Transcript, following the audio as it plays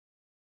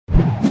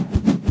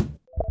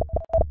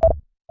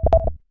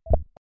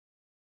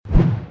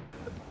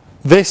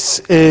This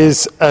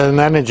is an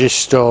energy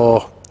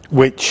store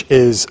which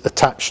is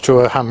attached to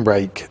a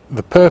handbrake.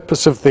 The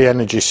purpose of the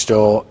energy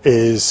store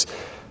is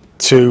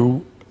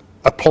to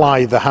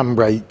apply the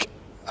handbrake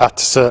at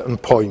a certain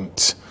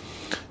point.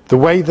 The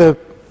way the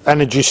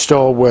energy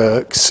store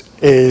works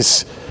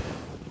is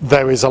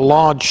there is a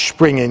large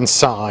spring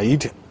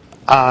inside,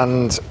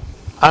 and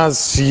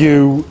as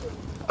you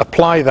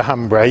apply the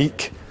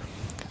handbrake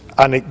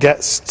and it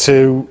gets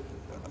to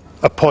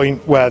a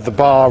point where the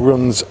bar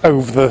runs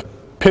over the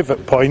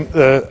pivot point,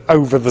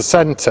 over the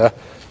centre,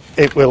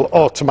 it will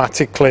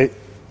automatically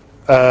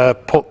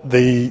put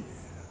the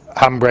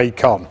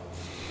handbrake on.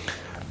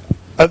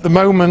 At the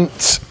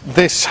moment,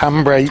 this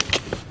handbrake,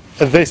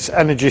 this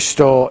energy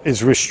store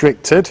is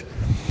restricted.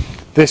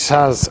 This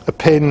has a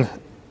pin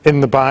in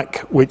the back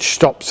which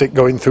stops it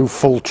going through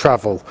full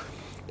travel.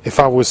 If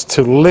I was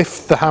to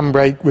lift the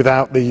handbrake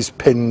without these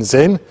pins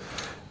in,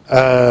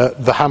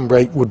 the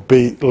handbrake would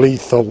be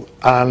lethal,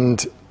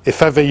 and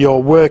if ever you're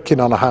working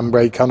on a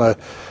handbrake on a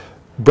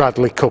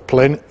Bradley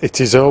coupling, it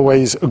is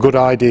always a good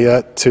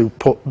idea to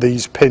put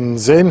these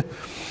pins in,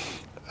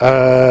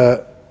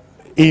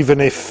 even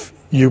if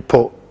you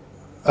put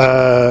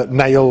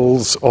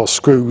nails or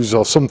screws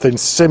or something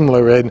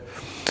similar in,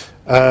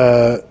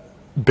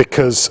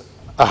 because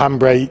a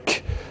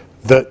handbrake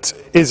that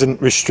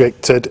isn't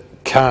restricted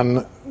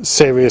can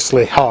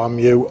seriously harm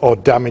you or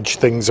damage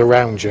things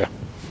around you.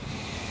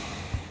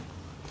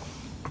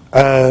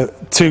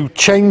 To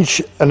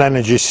change an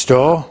energy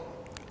store,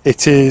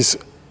 it is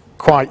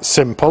quite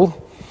simple.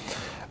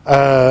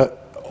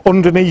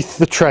 Underneath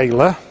the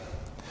trailer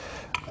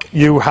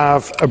you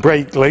have a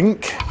brake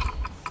link.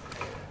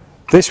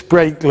 This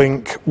brake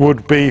link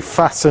would be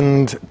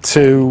fastened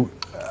to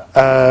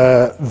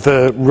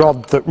the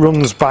rod that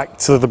runs back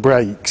to the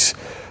brakes.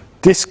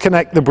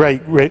 Disconnect the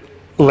brake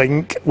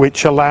link,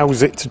 which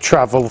allows it to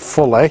travel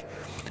fully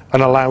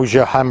and allows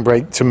your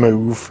handbrake to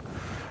move.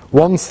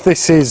 Once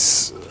this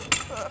is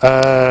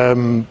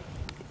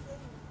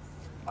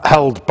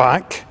held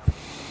back,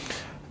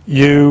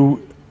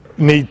 you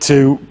need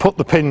to put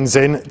the pins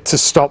in to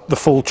stop the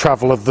full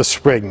travel of the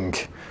spring.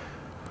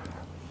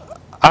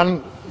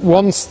 And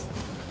once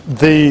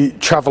the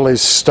travel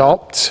is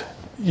stopped,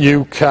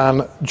 you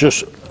can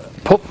just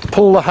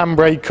pull the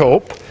handbrake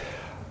up.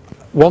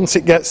 Once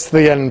it gets to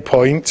the end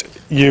point,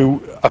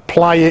 you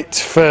apply it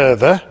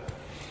further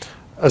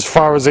as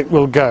far as it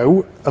will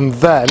go, and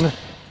then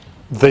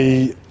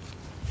the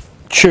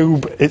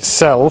tube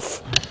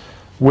itself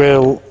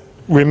will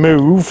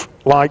remove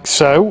like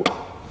so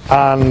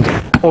and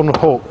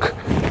unhook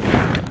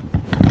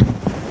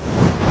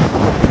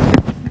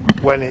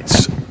when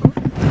it's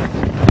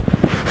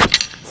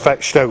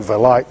fetched over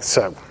like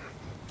so.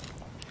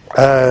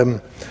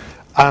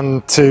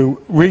 And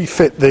to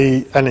refit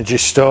the energy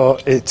store,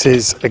 it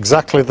is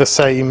exactly the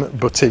same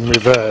but in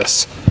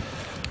reverse.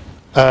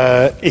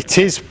 It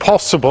is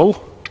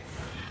possible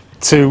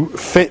to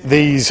fit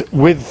these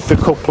with the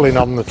coupling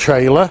on the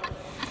trailer,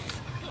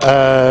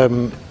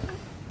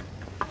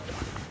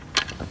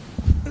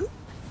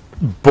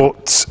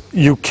 but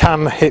you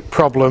can hit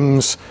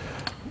problems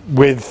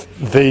with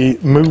the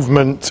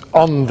movement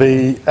on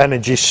the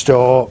energy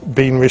store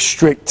being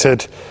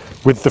restricted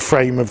with the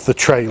frame of the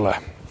trailer.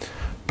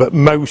 But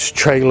most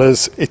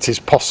trailers it is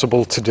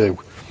possible to do.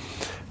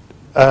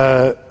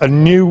 A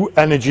new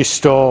energy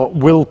store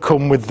will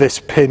come with this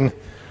pin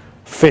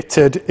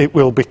fitted. It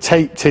will be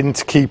taped in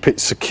to keep it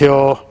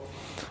secure,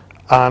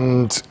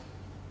 and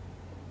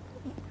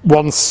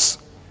once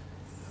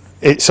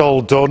it's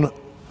all done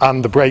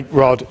and the brake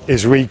rod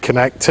is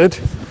reconnected,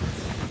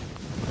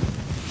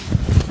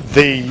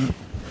 the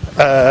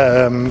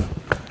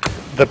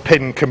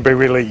pin can be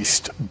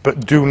released.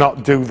 But do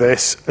not do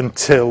this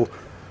until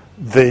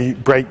the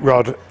brake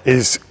rod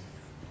is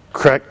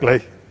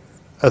correctly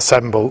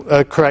assembled,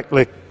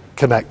 correctly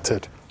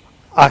connected.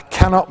 I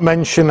cannot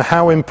mention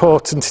how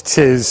important it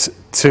is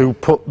to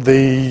put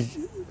the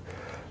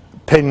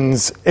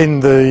pins in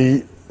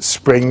the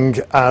spring,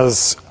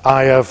 as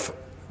I have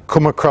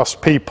come across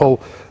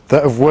people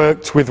that have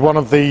worked with one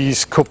of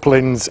these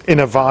couplings in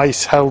a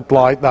vise held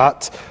like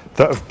that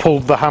have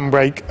pulled the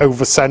handbrake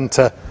over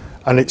centre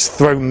and it's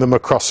thrown them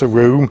across a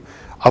room.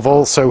 I've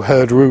also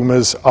heard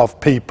rumours of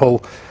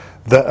people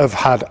that have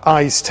had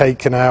eyes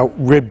taken out,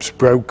 ribs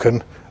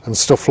broken and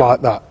stuff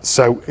like that.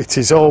 So it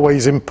is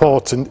always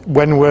important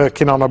when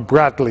working on a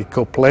Bradley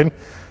coupling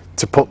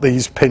to put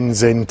these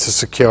pins in to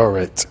secure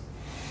it.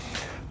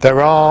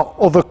 There are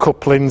other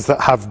couplings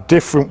that have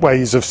different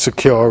ways of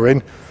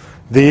securing.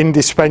 The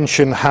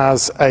Indispension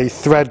has a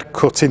thread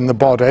cut in the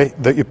body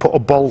that you put a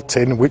bolt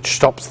in, which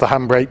stops the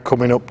handbrake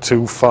coming up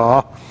too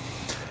far.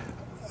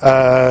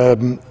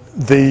 And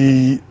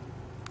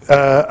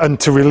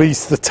to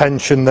release the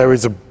tension, there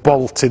is a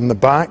bolt in the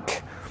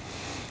back.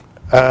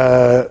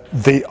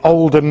 The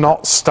older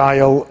knot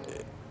style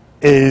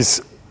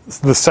is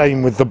the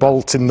same with the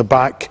bolt in the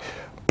back,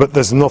 but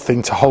there's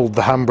nothing to hold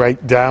the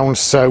handbrake down,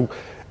 so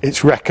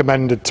it's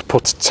recommended to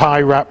put a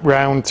tie wrap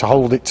round to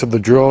hold it to the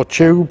draw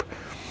tube.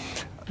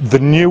 The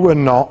newer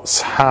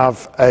knots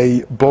have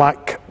a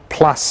black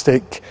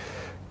plastic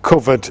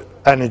covered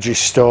energy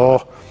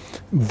store.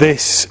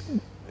 This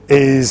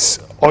is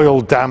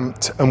oil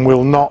damped and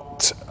will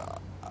not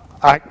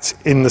act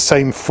in the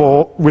same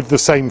with the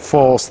same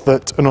force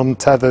that an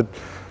untethered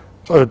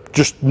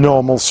just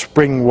normal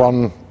spring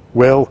one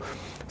will,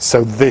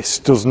 so this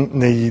doesn't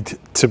need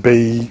to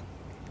be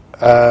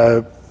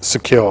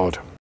secured.